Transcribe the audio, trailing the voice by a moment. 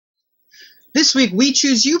This week, we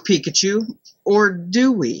choose you, Pikachu, or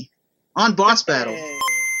do we? On Boss Battle.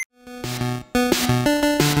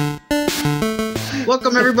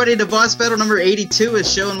 Welcome, everybody, to Boss Battle number 82, a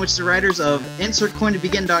show in which the writers of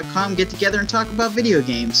InsertCoinToBegin.com get together and talk about video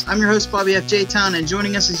games. I'm your host, Bobby F. J. Town, and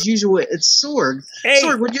joining us as usual, it's Sorg. Hey.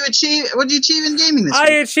 Sorg, what'd you achieve in gaming this week?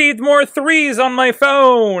 I achieved more 3s on my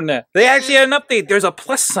phone. They actually had an update. There's a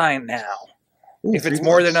plus sign now. Ooh, if it's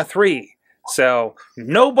more than a 3. So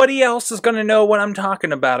nobody else is going to know what I'm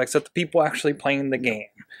talking about except the people actually playing the game.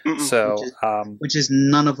 So, which is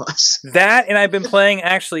none of us. That, and I've been playing,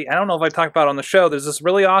 actually, I don't know if I talked about it on the show, there's this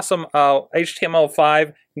really awesome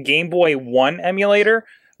HTML5 Game Boy 1 emulator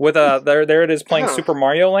with there it is playing Super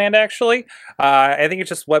Mario Land, actually. I think it's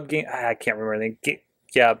just web game. I can't remember the name.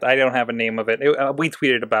 Yeah, I don't have a name of it. We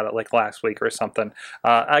tweeted about it like last week or something.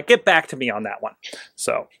 Get back to me on that one.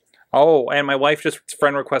 So, and my wife just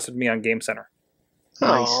friend requested me on Game Center.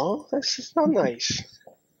 Nice. Oh, that's just not nice.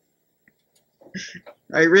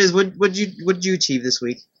 All right, Rizz, what'd you achieve this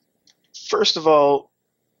week? First of all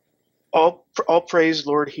praise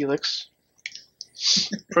Lord Helix.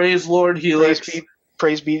 Praise Lord Helix.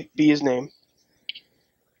 Praise be his name.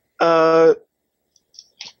 Apparently,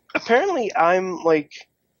 I'm like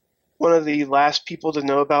one of the last people to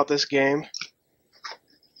know about this game.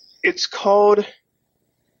 It's called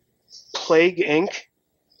Plague Inc.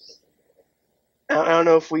 I don't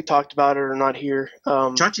know if we talked about it or not here.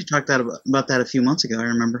 Chachi talked about that a few months ago, I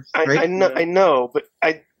remember. Right? I know, but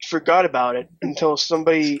I forgot about it until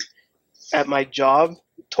somebody at my job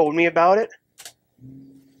told me about it.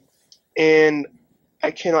 And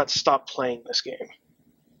I cannot stop playing this game.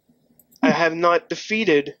 I have not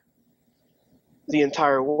defeated the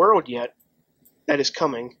entire world yet that is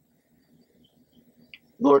coming.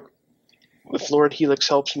 If Lord Helix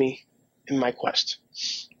helps me in my quest.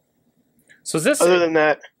 So is this other than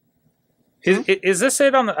that, is this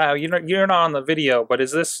it on the? You're not on the video, but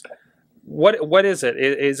is this what is it?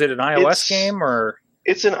 Is it an iOS game or?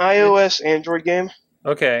 It's an iOS Android game.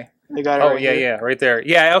 Okay. They got it. Right here. Yeah, right there.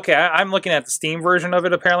 Yeah, okay. I'm looking at the Steam version of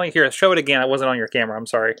it. Apparently, here, show it again. I wasn't on your camera. I'm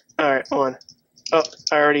sorry. All right, hold on. Oh,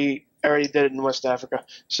 I already did it in West Africa.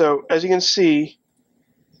 So as you can see,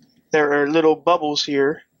 there are little bubbles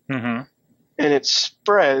here, and it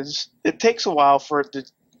spreads. It takes a while for it to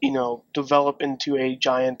develop into a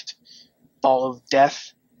giant ball of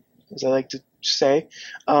death, as I like to say.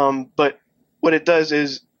 But what it does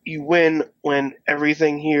is you win when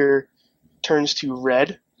everything here turns to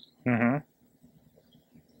red. Boop.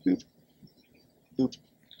 Boop.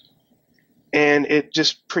 And it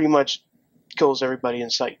just pretty much kills everybody in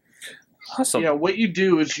sight. Awesome. Yeah, what you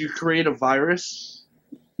do is you create a virus.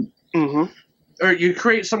 Or you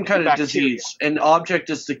create some kind of disease. And the object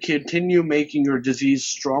is to continue making your disease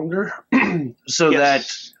stronger so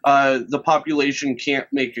that the population can't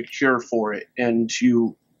make a cure for it and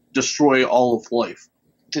you destroy all of life.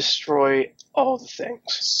 Destroy all the things.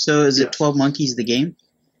 So is it 12 Monkeys the game?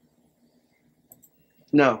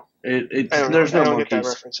 No. There's no monkeys. I don't get that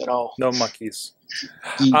reference at all. No monkeys.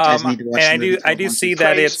 You guys need to watch and I do see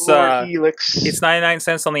that it's 99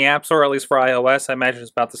 cents on the App Store, at least for iOS. I imagine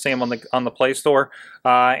it's about the same on the Play Store.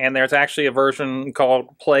 And there's actually a version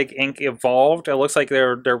called Plague Inc. Evolved. It looks like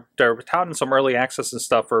they're touting some early access and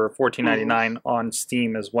stuff for $14.99 on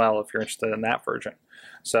Steam as well, if you're interested in that version.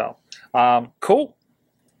 So cool.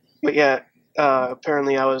 But yeah,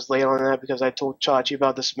 apparently I was late on that because I told Chachi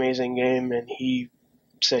about this amazing game, and he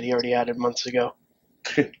said he already had it months ago.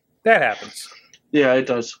 That happens. Yeah, it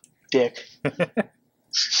does. Dick.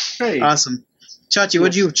 Hey. Awesome. Chachi,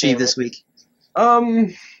 what'd you achieve this week?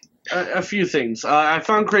 A few things. I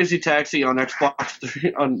found Crazy Taxi on Xbox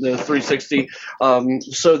 3, on the 360.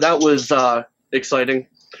 So that was exciting.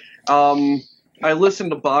 I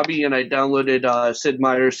listened to Bobby and I downloaded Sid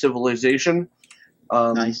Meier's Civilization.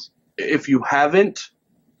 Nice. If you haven't,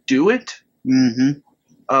 do it.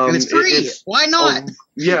 And it's free. Why not?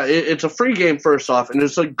 Yeah, it's a free game first off, and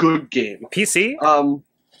it's a good game. PC? No,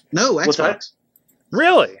 Xbox. What's that?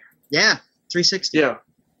 Really? Yeah, 360. Yeah.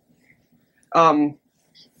 But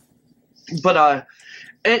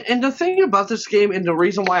and the thing about this game, and the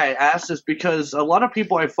reason why I asked is because a lot of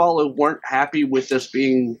people I follow weren't happy with this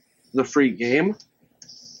being the free game.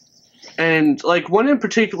 And like one in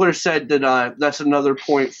particular said that that's another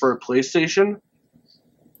point for PlayStation.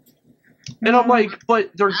 And I'm like,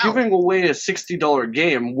 but they're giving away a $60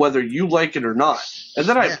 game, whether you like it or not. And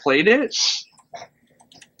then I played it,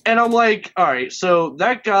 and I'm like, all right, so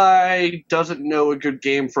that guy doesn't know a good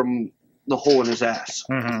game from the hole in his ass.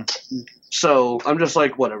 So I'm just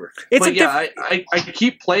like, whatever. I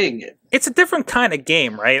keep playing it. It's a different kind of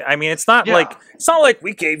game, right? I mean, it's not like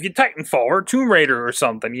we gave you Titanfall or Tomb Raider or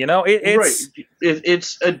something, you know? It's right.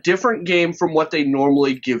 It's a different game from what they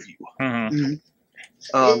normally give you.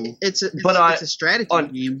 It's a strategy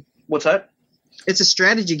game. What's that? It's a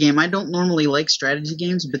strategy game. I don't normally like strategy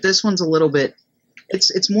games, but this one's a little bit.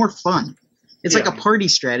 It's more fun. It's like a party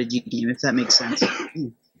strategy game, if that makes sense.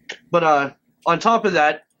 But on top of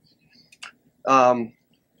that,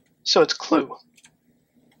 so it's Clue.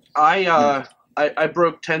 I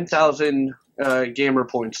broke 10,000 gamer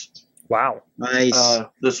points. Wow, nice.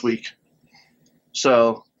 This week.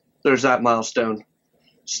 So there's that milestone.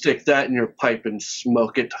 Stick that in your pipe and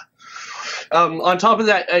smoke it. On top of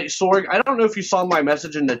that, Sorg, I don't know if you saw my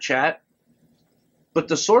message in the chat, but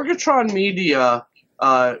the Sorgatron Media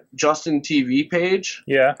Justin TV page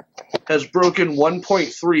has broken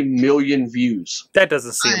 1.3 million views. That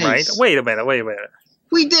doesn't seem right. Wait a minute.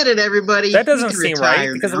 We did it, everybody. That doesn't seem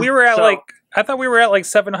right because we were at I thought we were at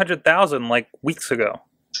 700,000 weeks ago.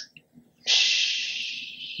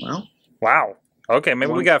 Well, wow. Okay,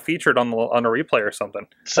 maybe we got featured on a replay or something.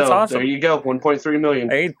 That's awesome. There you go, 1.3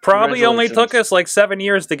 million. It probably only took us 7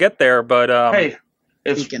 years to get there, but hey,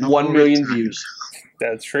 it's 1 million views.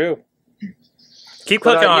 That's true. Keep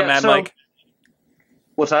clicking on it, Mad Mike.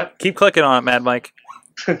 What's that? Keep clicking on it, Mad Mike.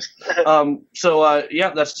 That's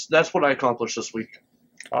what I accomplished this week.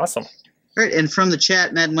 Awesome. All right, and from the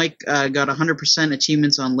chat, Mad Mike got 100%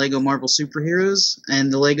 achievements on Lego Marvel Superheroes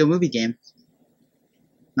and the Lego Movie game.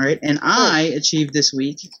 All right, and I achieved this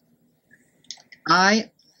week.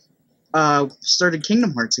 I started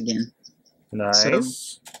Kingdom Hearts again.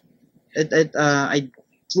 Nice.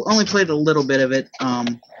 So I only played a little bit of it.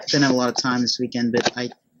 Didn't have a lot of time this weekend, but I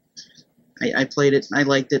played it. I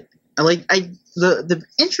liked it. The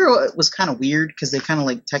intro was kind of weird because they kind of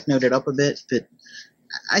technoed it up a bit, but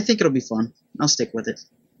I think it'll be fun. I'll stick with it.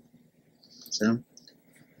 So, all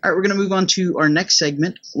right, we're gonna move on to our next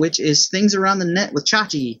segment, which is things around the net with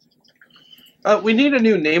Chachi. We need a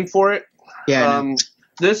new name for it. Yeah.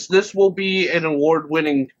 This will be an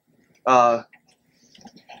award-winning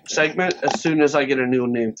segment as soon as I get a new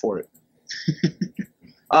name for it.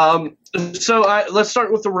 So let's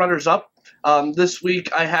start with the runners-up. This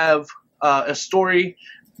week I have a story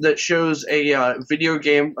that shows a video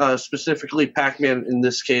game, specifically Pac-Man in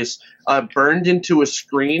this case, burned into a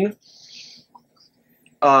screen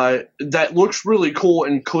that looks really cool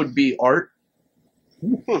and could be art.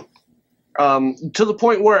 To the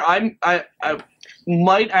point where I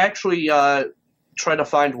might actually try to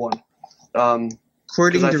find one.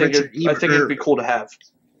 According to Richard Ebert, I think it'd be cool to have.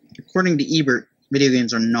 According to Ebert, video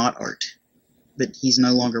games are not art, but he's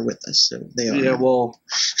no longer with us, so they are. Yeah, well,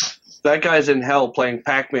 that guy's in hell playing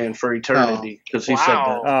Pac-Man for eternity because he said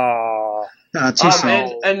that. Too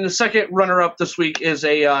soon. And the second runner-up this week is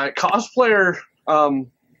a cosplayer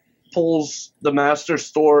pulls the Master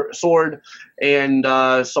Sword and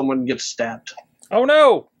someone gets stabbed. Oh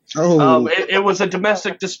no! Oh. It was a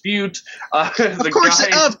domestic dispute. Of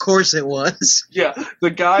course it was. Yeah, the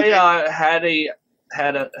guy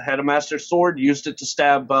had a Master Sword, used it to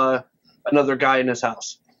stab another guy in his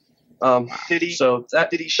house. Did he shout?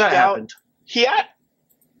 Happened. Yeah.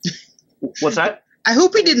 What's that? I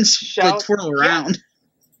hope he didn't twirl around.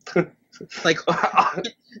 He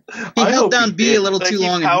held down B a little too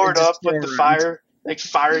long. He powered up with the fire.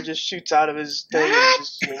 Fire just shoots out of his thing.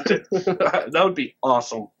 That would be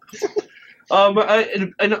awesome.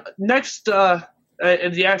 And next, the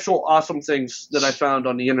actual awesome things that I found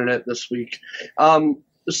on the internet this week.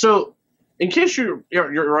 So, in case you're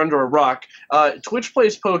under a rock, Twitch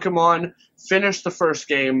Plays Pokemon finished the first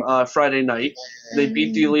game Friday night. They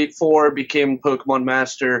beat the Elite Four, became Pokemon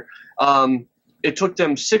Master. It took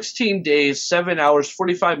them 16 days, 7 hours,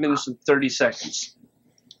 45 minutes, and 30 seconds.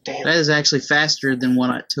 Damn. That is actually faster than what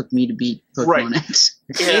it took me to beat Pokemon X.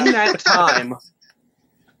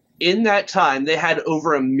 In that time, they had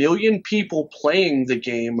over 1 million people playing the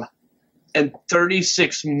game and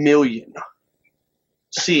 36 million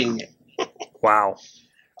seeing it. Wow.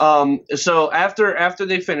 So after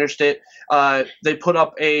they finished it, they put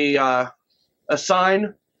up a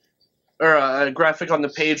sign or a graphic on the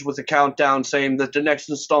page with a countdown saying that the next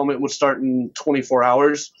installment would start in 24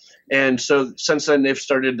 hours. And so since then, they've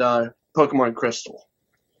started Pokemon Crystal.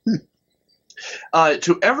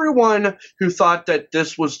 To everyone who thought that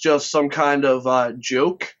this was just some kind of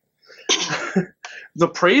joke, the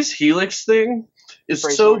Praise Helix thing is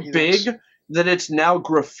so big that it's now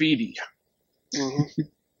graffiti. Mm-hmm.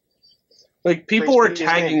 People are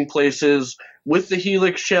tagging places with the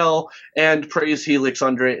Helix shell and Praise Helix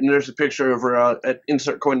under it. And there's a picture over at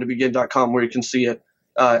insertcointobegin.com where you can see it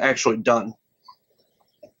actually done.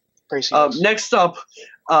 Praise Helix. Next up,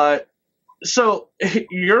 so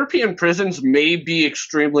European prisons may be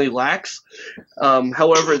extremely lax.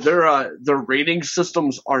 However, their rating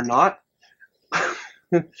systems are not.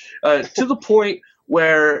 To the point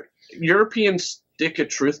where European Stick of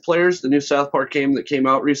Truth players, the new South Park game that came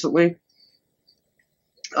out recently,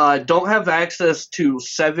 don't have access to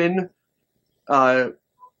 7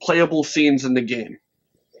 playable scenes in the game.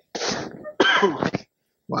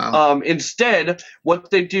 Wow. Instead, what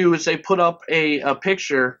they do is they put up a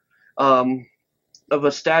picture of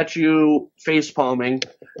a statue face palming.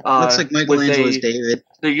 Looks like Michelangelo's David.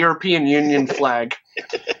 The European Union flag.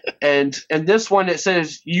 And this one, it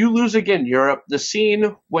says, "You lose again, Europe. The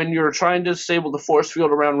scene when you're trying to disable the force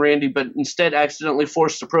field around Randy, but instead accidentally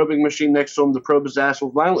force the probing machine next to him to probe his ass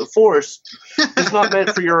with violent force, is not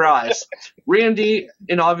meant for your eyes. Randy,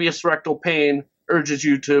 in obvious rectal pain, urges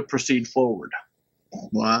you to proceed forward."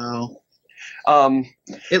 Wow.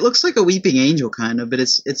 It looks like a weeping angel, kind of, but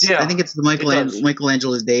it's. Yeah, I think it's the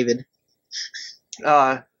Michelangelo's David.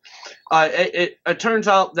 It turns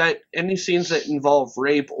out that any scenes that involve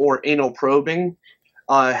rape or anal probing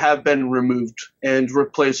have been removed and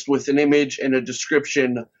replaced with an image and a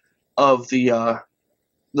description of the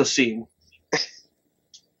scene.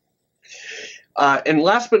 And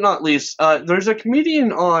last but not least, there's a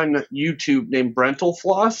comedian on YouTube named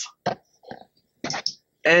Brentalfloss,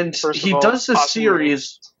 and he does this awesome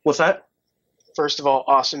series. Name. What's that? First of all,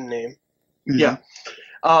 awesome name. Yeah.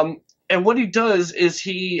 And what he does is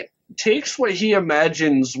he takes what he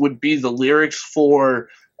imagines would be the lyrics for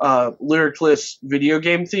lyricless video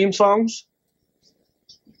game theme songs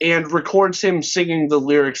and records him singing the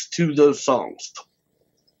lyrics to those songs.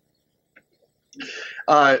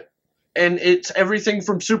 And it's everything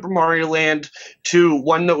from Super Mario Land to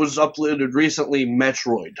one that was uploaded recently,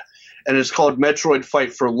 Metroid. And it's called Metroid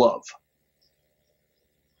Fight for Love.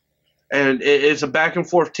 And it's a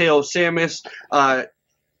back-and-forth tale of Samus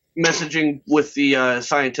messaging with the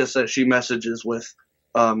scientist that she messages with,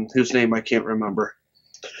 whose name I can't remember.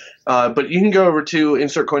 But you can go over to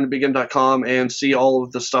insertcointobegin.com and see all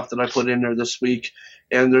of the stuff that I put in there this week.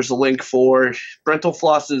 And there's a link for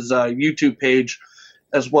Brentalfloss's YouTube page,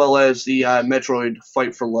 as well as the Metroid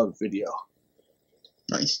Fight for Love video.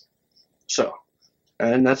 Nice. So,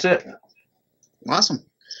 and that's it. Awesome.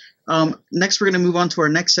 Next, we're going to move on to our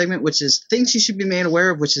next segment, which is things you should be made aware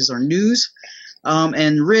of, which is our news.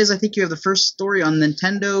 And Rizz, I think you have the first story on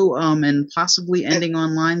Nintendo and possibly ending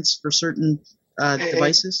online for certain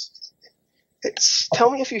devices. Tell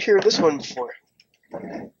me if you heard this one before.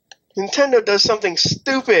 Nintendo does something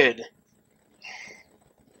stupid.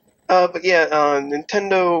 But yeah,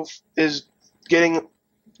 Nintendo is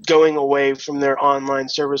going away from their online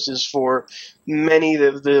services for many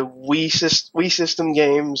of the Wii system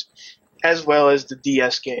games, as well as the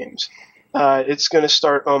DS games. It's going to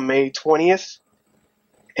start on May 20th,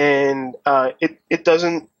 and it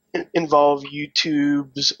doesn't involve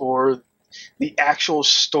YouTube's or the actual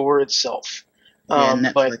store itself. Yeah,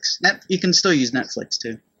 Netflix. You can still use Netflix,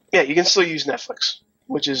 too. Yeah, you can still use Netflix,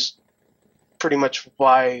 which is pretty much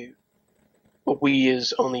why Wii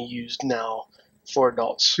is only used now for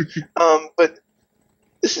adults. But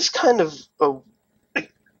this is kind of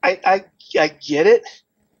I get it,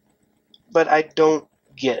 but I don't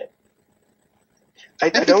get it. I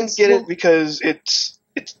don't get it because it's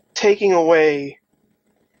taking away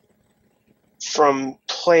from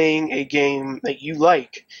playing a game that you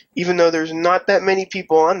like. Even though there's not that many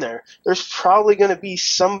people on there, there's probably going to be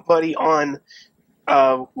somebody on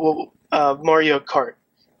Mario Kart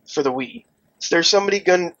for the Wii. There's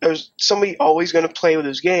somebody always going to play with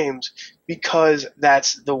those games because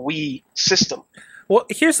that's the Wii system. Well,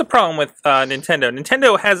 here's the problem with Nintendo.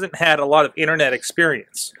 Nintendo hasn't had a lot of internet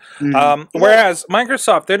experience. Whereas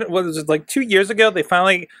Microsoft, was it like 2 years ago, they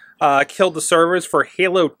finally killed the servers for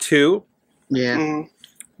Halo 2. Yeah.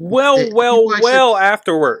 Well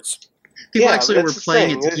afterwards. People actually were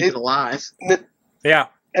playing it to keep it alive. Yeah.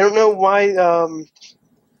 I don't know why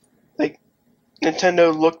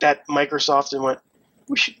Nintendo looked at Microsoft and went,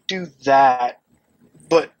 we should do that,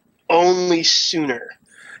 but only sooner.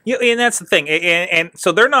 Yeah, and that's the thing. And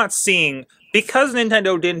so they're not seeing, because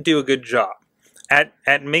Nintendo didn't do a good job at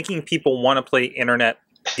making people want to play internet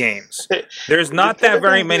games. There's not that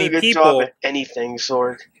very many people. Anything,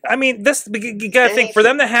 Sorg. I mean, you gotta think, for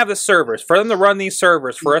them to have the servers, for them to run these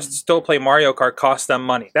servers, for us to still play Mario Kart costs them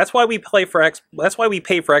money. That's why we pay for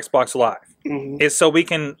Xbox Live. Is so we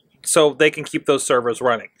can so they can keep those servers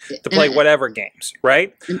running to play whatever games,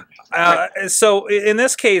 right? So in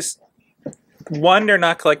this case, one, they're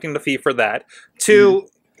not collecting the fee for that. Two,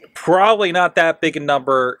 probably not that big a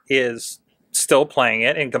number is still playing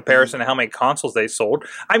it in comparison to how many consoles they sold.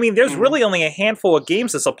 I mean, there's really only a handful of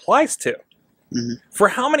games this applies to. For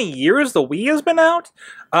how many years the Wii has been out,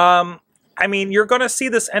 I mean, you're going to see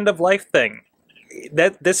this end-of-life thing.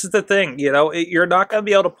 This is the thing, you know, you're not going to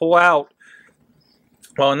be able to pull out,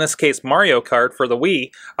 well, in this case, Mario Kart for the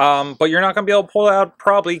Wii, but you're not going to be able to pull out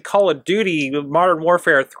probably Call of Duty Modern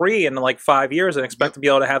Warfare 3 in like 5 years and expect to be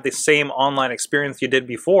able to have the same online experience you did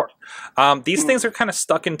before. These things are kind of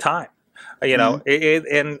stuck in time, you know,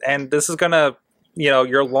 and this is going to, you know,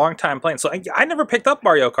 your long time playing. So I never picked up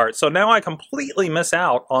Mario Kart, so now I completely miss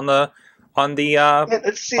out on the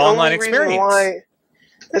online experience.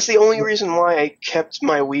 That's the only reason why I kept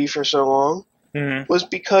my Wii for so long. Was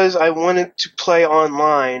because I wanted to play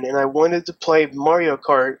online, and I wanted to play Mario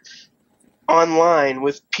Kart online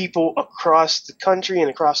with people across the country and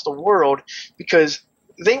across the world, because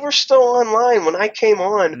they were still online when I came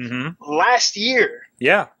on last year.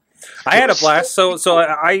 Yeah. I had a blast. So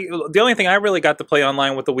the only thing I really got to play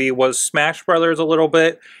online with the Wii was Smash Brothers a little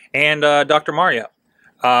bit and Dr. Mario.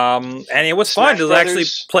 And it was fun to actually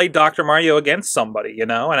play Dr. Mario against somebody, you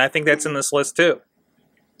know, and I think that's in this list too.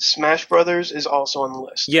 Smash Brothers is also on the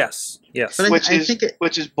list. Yes, yes. But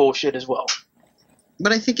which is bullshit as well.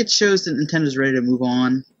 But I think it shows that Nintendo's ready to move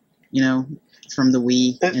on, you know, from the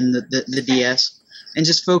Wii and the DS, and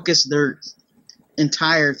just focus their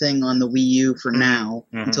entire thing on the Wii U for now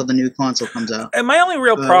until the new console comes out. And my only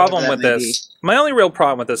real problem with this,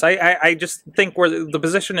 I just think where the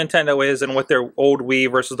position Nintendo is and with their old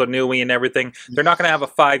Wii versus the new Wii and everything, they're not going to have a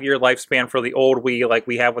 5-year lifespan for the old Wii like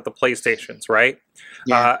we have with the PlayStations, right?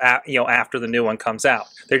 Yeah. You know, after the new one comes out.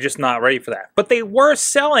 They're just not ready for that. But they were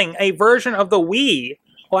selling a version of the Wii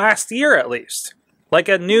last year at least. Like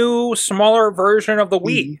a new, smaller version of the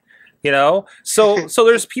Wii. You know, so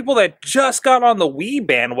there's people that just got on the Wii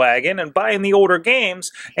bandwagon and buying the older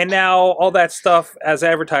games, and now all that stuff, as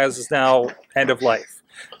advertised, is now end of life.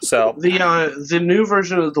 So the new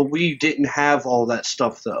version of the Wii didn't have all that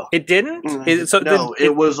stuff, though. It didn't.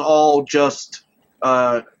 It was all just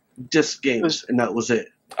disc games, and that was it.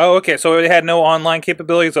 Oh, okay. So it had no online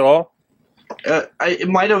capabilities at all. It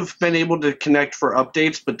might have been able to connect for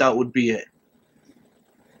updates, but that would be it.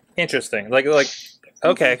 Interesting. Like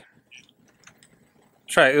okay.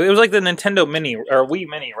 Try. It was like the Nintendo Mini or Wii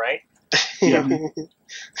Mini, right? Yeah.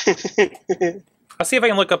 I'll see if I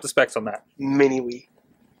can look up the specs on that. Mini Wii.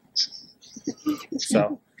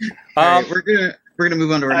 So, right, we're gonna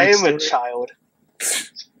move on to our next story. I am a child.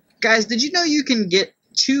 Guys, did you know you can get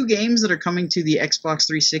 2 games that are coming to the Xbox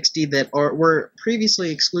 360 that were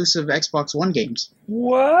previously exclusive Xbox One games?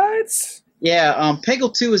 What? Yeah,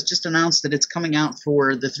 Peggle 2 has just announced that it's coming out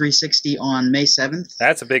for the 360 on May 7th.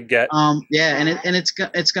 That's a big get. Yeah, and it's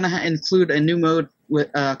going to include a new mode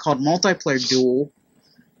called Multiplayer Duel.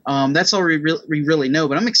 That's all we really know,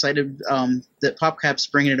 but I'm excited that PopCap's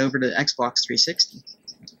bringing it over to Xbox 360.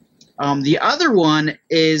 The other one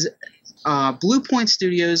is Blue Point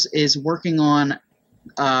Studios is working on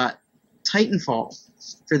Titanfall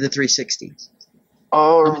for the 360.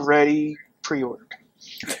 Already pre-ordered.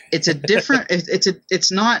 It's a different.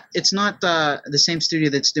 It's not the same studio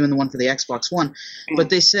that's doing the one for the Xbox One, but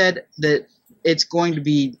they said that it's going to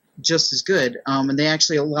be just as good. And they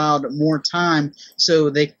actually allowed more time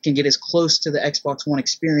so they can get as close to the Xbox One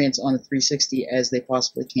experience on the 360 as they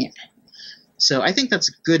possibly can. So I think that's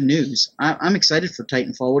good news. I'm excited for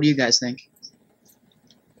Titanfall. What do you guys think?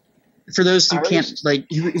 For those who can't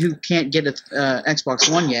who can't get a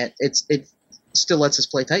Xbox One yet, it still lets us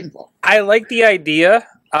play Titanfall. I like the idea,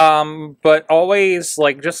 but always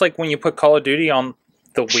just like when you put Call of Duty on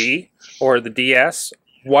the Wii or the DS,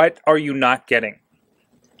 what are you not getting?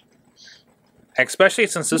 Especially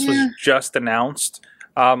since this was just announced.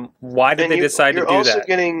 Why did they decide to do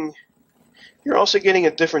that? You're also getting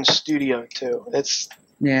a different studio too. That's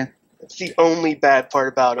the only bad part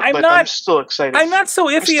about it. I'm still excited. I'm not so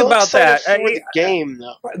iffy about that. For the game,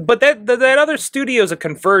 though. But that other studio is a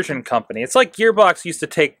conversion company. It's like Gearbox used to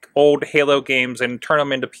take old Halo games and turn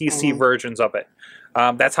them into PC versions of it.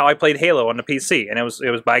 That's how I played Halo on the PC, and it was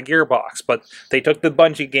by Gearbox. But they took the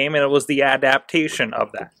Bungie game, and it was the adaptation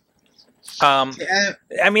of that.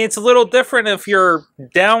 I mean, it's a little different if you're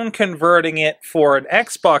down converting it for an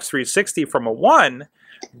Xbox 360 from a One,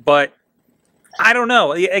 but I don't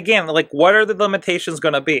know. Again, what are the limitations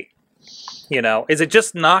going to be? You know, is it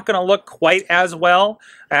just not going to look quite as well,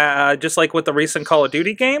 just like with the recent Call of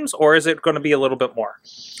Duty games, or is it going to be a little bit more?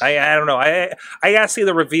 I don't know. I gotta see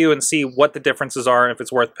the review and see what the differences are and if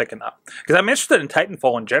it's worth picking up. Because I'm interested in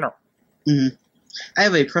Titanfall in general. Mm-hmm. I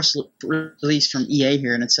have a press release from EA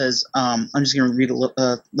here, and it says, I'm just going to read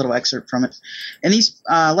a little excerpt from it. In these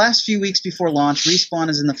last few weeks before launch, Respawn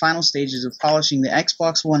is in the final stages of polishing the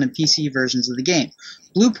Xbox One and PC versions of the game.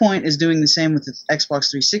 Bluepoint is doing the same with the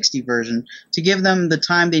Xbox 360 version. To give them the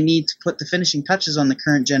time they need to put the finishing touches on the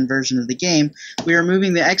current-gen version of the game, we are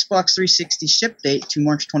moving the Xbox 360 ship date to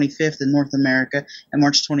March 25th in North America and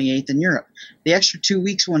March 28th in Europe. The extra 2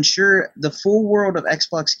 weeks will ensure the full world of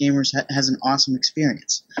Xbox gamers has an awesome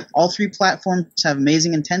experience. All three platforms have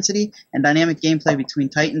amazing intensity and dynamic gameplay between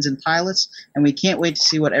Titans and Pilots, and we can't wait to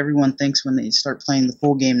see what everyone thinks when they start playing the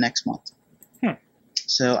full game next month.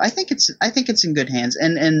 So I think it's in good hands,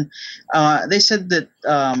 and they said that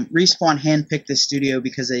Respawn handpicked this studio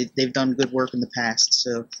because they've done good work in the past.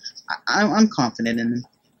 So I'm confident in them.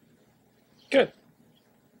 Good.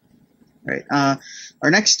 All right.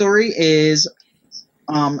 Our next story is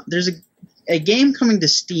there's a game coming to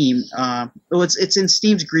Steam. It's in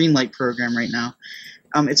Steam's Greenlight program right now.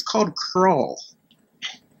 It's called Crawl,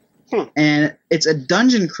 and it's a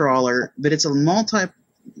dungeon crawler, but it's a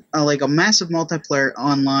massive multiplayer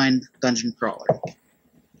online dungeon crawler.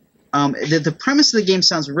 The premise of the game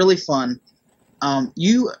sounds really fun.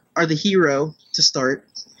 You are the hero to start,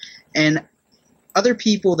 and other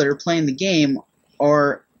people that are playing the game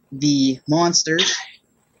are the monsters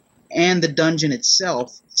and the dungeon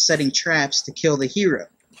itself, setting traps to kill the hero.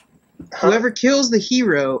 Whoever kills the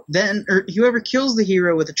hero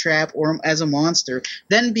with a trap or as a monster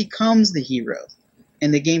then becomes the hero,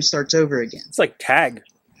 and the game starts over again. It's like tag.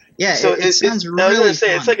 Yeah, so it sounds really fun. I was gonna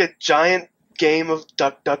say it's like a giant game of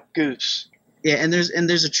Duck Duck Goose. Yeah, and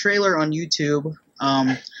there's a trailer on YouTube.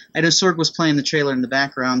 I know Sorg was playing the trailer in the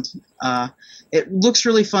background. It looks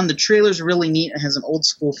really fun. The trailer's really neat. It has an old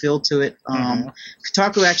school feel to it.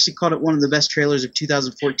 Kotaku actually called it one of the best trailers of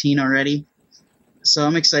 2014 already. So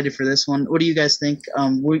I'm excited for this one. What do you guys think?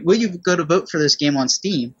 Will you go to vote for this game on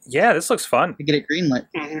Steam? Yeah, this looks fun. To get it greenlit.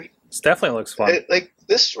 Mm-hmm. This definitely looks fun.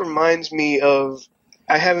 This reminds me of,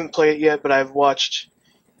 I haven't played it yet, but I've watched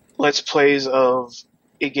Let's Plays of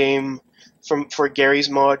a game for Gary's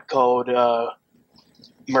mod called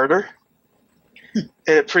Murder. And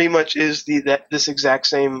it pretty much is this exact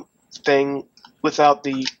same thing without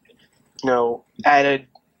the, added,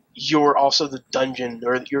 you're also the dungeon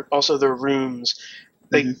or you're also the rooms.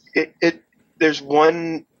 Like there's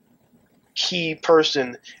one key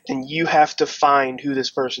person and you have to find who this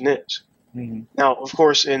person is. Mm-hmm. Now, of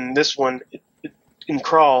course, in this one, in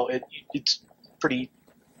Crawl, it's pretty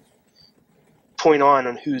point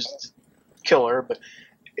on who's the killer, but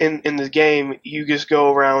in the game, you just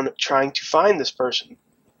go around trying to find this person,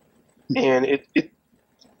 and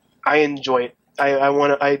I enjoy it.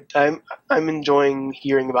 I'm enjoying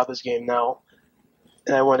hearing about this game now,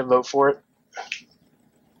 and I want to vote for it.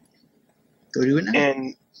 Go do it now.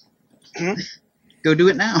 And go do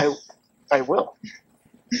it now. I will.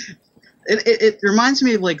 It reminds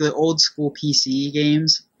me of like the old school PC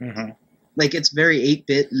games. Mm-hmm. Like it's very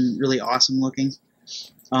 8-bit and really awesome looking.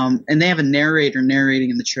 And they have a narrator narrating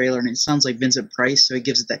in the trailer, and it sounds like Vincent Price, so it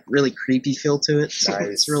gives it that really creepy feel to it. So nice.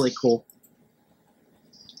 It's really cool.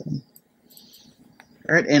 All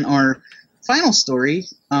right, and our final story.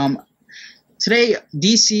 Today,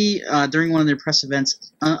 DC, during one of their press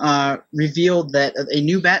events, revealed that a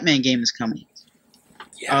new Batman game is coming.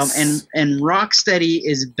 Yes. And Rocksteady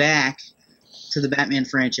is back to the Batman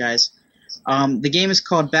franchise. The game is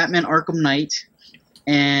called Batman Arkham Knight,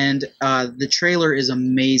 and the trailer is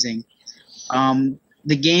amazing.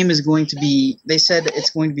 The game is going to be, they said it's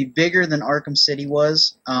going to be bigger than Arkham City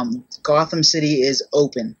was. Gotham City is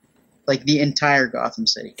open, like the entire Gotham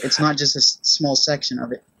City. It's not just a small section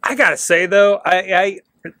of it. I gotta say, though, I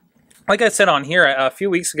like I said on here a few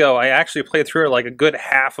weeks ago, I actually played through like a good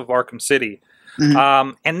half of Arkham City.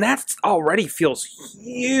 Mm-hmm. And that already feels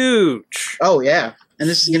huge. Oh, yeah. And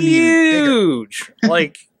this is going to be huge.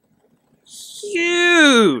 Like,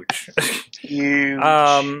 huge. Huge.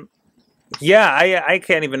 Yeah, I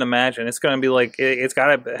can't even imagine. It's going to be like, it's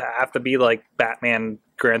got to have to be like Batman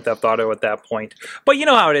Grand Theft Auto at that point. But you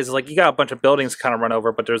know how it is. Like, you got a bunch of buildings kind of run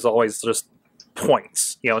over, but there's always just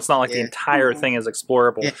points. It's not like the entire thing is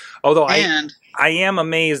explorable. Yeah. Although I am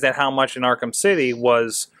amazed at how much in Arkham City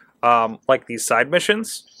was like these side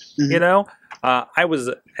missions. Mm-hmm. I was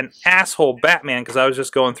an asshole Batman because I was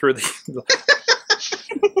just going through the.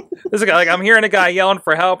 This guy, like, I'm hearing a guy yelling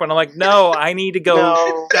for help, and I'm like, no, I need to go.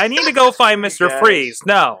 No. I need to go find Mr. Freeze.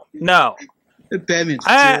 No.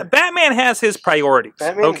 Batman has his priorities.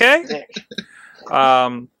 Batman's okay. thick.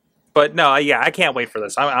 But no, yeah, I can't wait for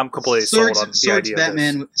this. I'm completely sold on the idea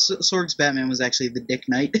Batman, of this. Sorg's Batman was actually the Dick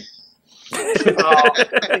Knight.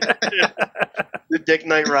 The Dick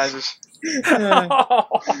Knight rises.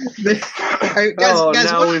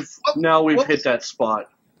 Now we've hit that spot.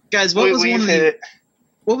 Guys, what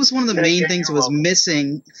was one of the main things that was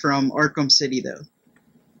missing from Arkham City, though?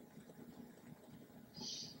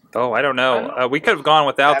 Oh, I don't know. We could have gone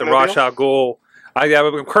without the Ra's al Ghul.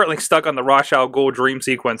 I'm currently stuck on the Ra's al Ghul dream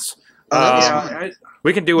sequence.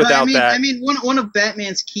 We can do without that. I mean, one of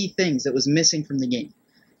Batman's key things that was missing from the game.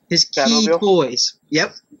 His key toys.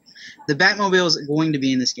 Yep. The Batmobile is going to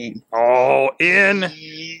be in this game. Oh, in.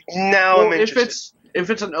 Now I'm interested. If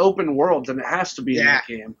it's an open world, then it has to be in that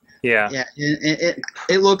game. Yeah. Yeah.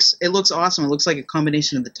 It looks awesome. It looks like a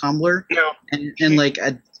combination of the Tumbler and like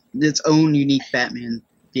its own unique Batman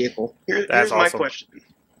vehicle. Here's awesome. my question.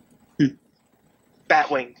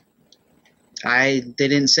 Batwing. They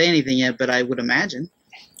didn't say anything yet, but I would imagine.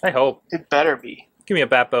 I hope. It better be. Give me a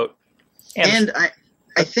Batboat. And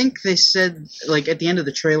I think they said, like, at the end of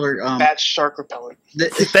the trailer... Bat shark repellent.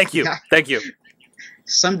 Thank you. Thank you.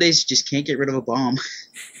 Some days you just can't get rid of a bomb.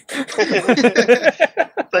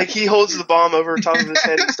 Like, he holds the bomb over top of his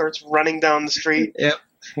head and starts running down the street. Yep.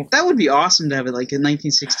 That would be awesome to have it, like, a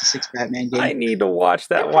 1966 Batman game. I need to watch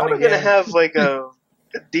that They're one probably going to have, like, a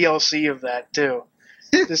DLC of that, too.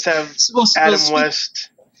 Just have Adam West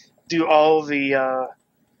do all of the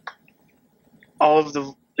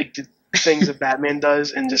the things that Batman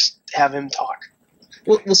does, and just have him talk.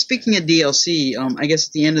 Well, speaking of DLC, I guess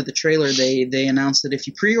at the end of the trailer they announced that if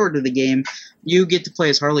you pre-order the game, you get to play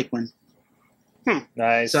as Harley Quinn.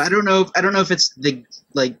 Nice. So I don't know if it's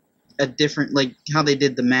a different, like, how they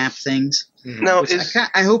did the map things. Mm-hmm. No,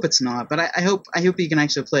 I hope it's not, but I hope you can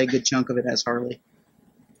actually play a good chunk of it as Harley.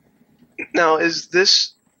 Now, is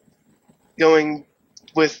this going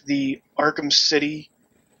with the Arkham City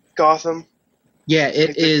Gotham? Yeah,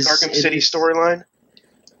 it is. Arkham City storyline?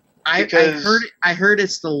 I heard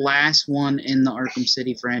it's the last one in the Arkham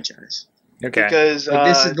City franchise. Okay. Because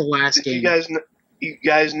this is the last game. You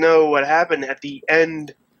guys know what happened at the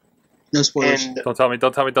end. No spoilers. Don't tell me.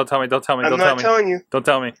 Don't tell me. Don't tell me. Don't tell me. I'm not telling you. Don't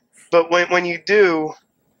tell me. But when you do,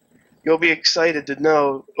 you'll be excited to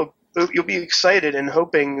know. You'll be excited and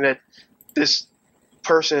hoping that this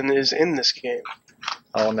person is in this game.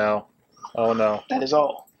 Oh no. Oh no. That is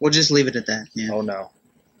all. We'll just leave it at that. Yeah. Oh no.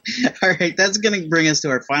 All right, that's going to bring us to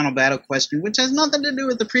our final battle question, which has nothing to do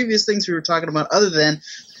with the previous things we were talking about other than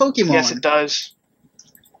Pokemon. Yes, it does.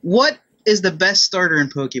 What is the best starter in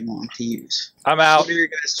Pokemon to use? I'm out.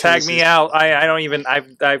 Tag me out.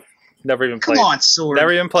 I've never even played. Come on, Sorg.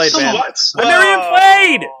 Never even played, man. What? I've never even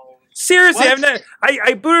played! Seriously,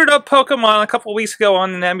 I booted up Pokemon a couple weeks ago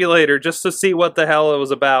on an emulator just to see what the hell it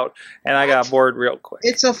was about, and I got bored real quick.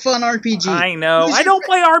 It's a fun RPG. I know. I don't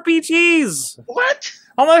play RPGs. What?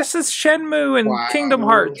 Unless it's Shenmue and Kingdom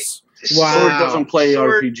Hearts. Wow. Sorg doesn't play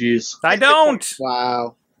RPGs. I don't.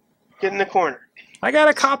 Wow. Get in the corner. I got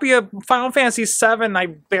a copy of Final Fantasy VII I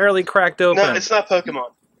barely cracked open. No, it's not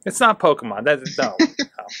Pokemon. It's not Pokemon. No.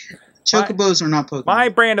 Chocobos are not Pokemon. My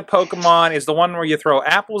brand of Pokemon is the one where you throw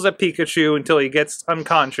apples at Pikachu until he gets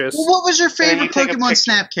unconscious. Well, what was your favorite Pokemon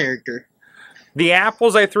Snap character? The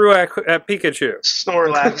apples I threw at Pikachu.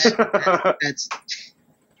 Snorlax. That's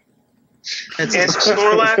and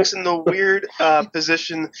Snorlax in the weird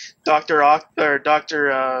position Dr.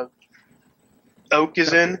 Oak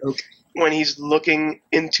is in when he's looking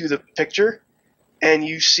into the picture, and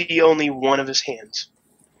you see only one of his hands.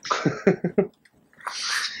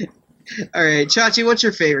 All right, Chachi, what's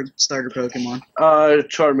your favorite starter Pokemon?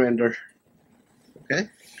 Charmander. Okay.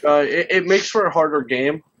 It makes for a harder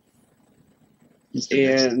game,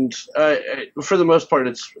 and for the most part,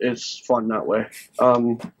 it's fun that way.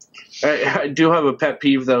 I do have a pet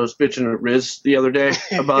peeve that I was bitching at Rizz the other day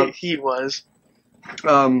about. He was.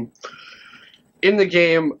 In the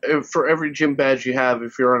game, for every gym badge you have,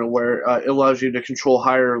 if you're unaware, it allows you to control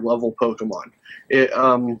higher level Pokemon.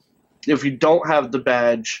 If you don't have the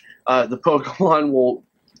badge, the Pokemon will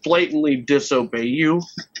blatantly disobey you,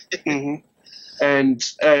 Mm-hmm. and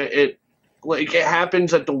it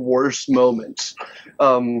happens at the worst moments.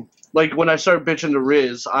 Like when I started bitching to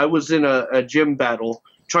Rizz, I was in a gym battle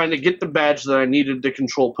trying to get the badge that I needed to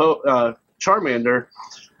control Charmander,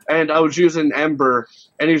 and I was using Ember,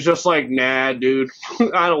 and he's just like, nah, dude,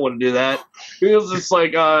 I don't want to do that. He was just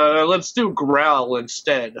like, let's do Growl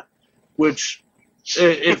instead, which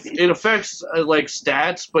it affects like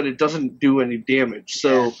stats, but it doesn't do any damage.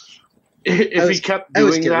 So if he kept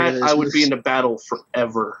doing that, I would be in the battle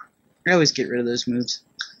forever. I always get rid of those moves.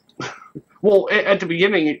 Well, at the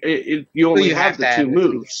beginning, you only have the two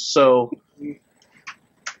moves, so you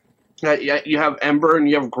have Ember and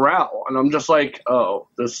you have Growl, and I'm just like, oh,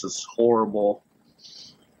 this is horrible,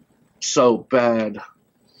 so bad.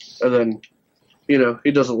 And then,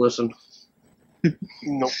 he doesn't listen.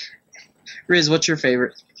 Nope. Rizz, what's your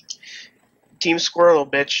favorite? Team Squirrel,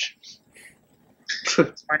 bitch.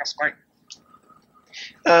 Smart.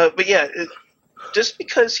 But yeah, just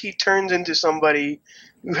because he turns into somebody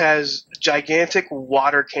who has gigantic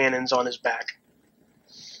water cannons on his back.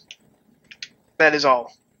 That is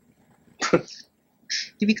all.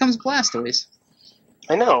 He becomes Blastoise.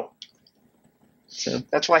 I know. So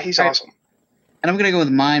that's why he's awesome. And I'm going to go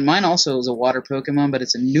with mine. Mine also is a water Pokemon, but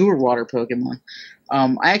it's a newer water Pokemon.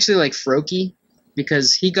 I actually like Froakie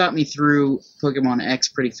because he got me through Pokemon X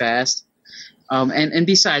pretty fast. And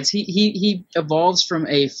besides, he evolves from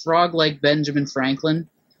a frog-like Benjamin Franklin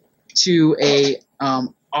to a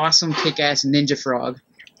awesome kick-ass ninja frog.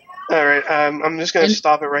 All right, I'm just going to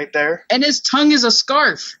stop it right there. And his tongue is a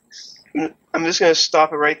scarf. I'm just going to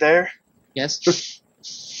stop it right there. Yes.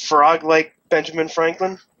 Frog-like Benjamin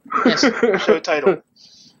Franklin? Yes. Show title.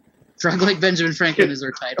 Frog-like Benjamin Franklin is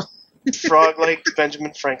our title. Frog-like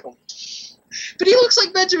Benjamin Franklin. But he looks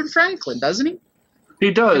like Benjamin Franklin, doesn't he?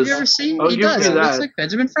 He does. Have you ever seen? He does. He looks like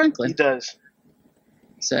Benjamin Franklin. He does.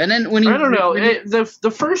 So, and then when I don't know.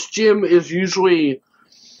 The first gym is usually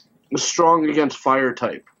strong against fire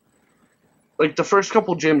type. Like the first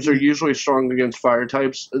couple gyms are usually strong against fire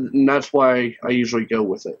types, and that's why I usually go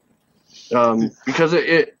with it. Because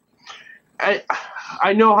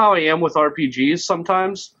I know how I am with RPGs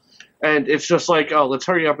sometimes, and it's just like, oh, let's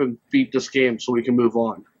hurry up and beat this game so we can move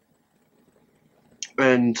on.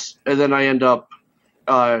 And then I end up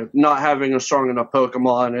not having a strong enough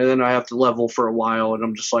Pokemon, and then I have to level for a while, and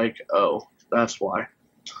I'm just like, oh, that's why.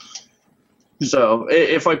 So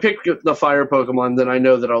if I pick the fire Pokemon, then I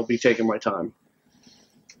know that I'll be taking my time.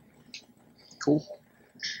 Cool.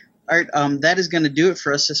 All right, that is going to do it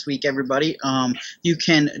for us this week, everybody. You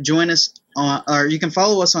can join us, or you can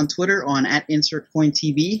follow us on Twitter on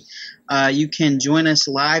 @InsertCoinTV. You can join us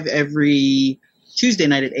live every Tuesday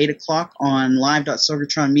night at 8 o'clock on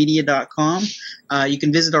live.sorgatronmedia.com. You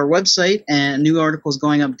can visit our website, and new articles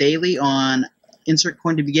going up daily on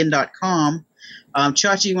insertcointobegin.com.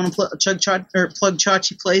 Chachi, you want to plug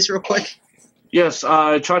Chachi Plays real quick? Yes,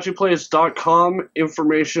 chachiplays.com.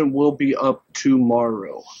 Information will be up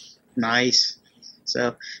tomorrow. Nice.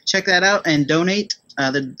 So check that out and donate.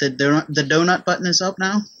 The donut button is up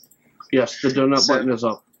now. Yes, the donut button is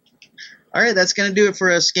up. All right, that's going to do it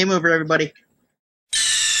for us. Game over, everybody.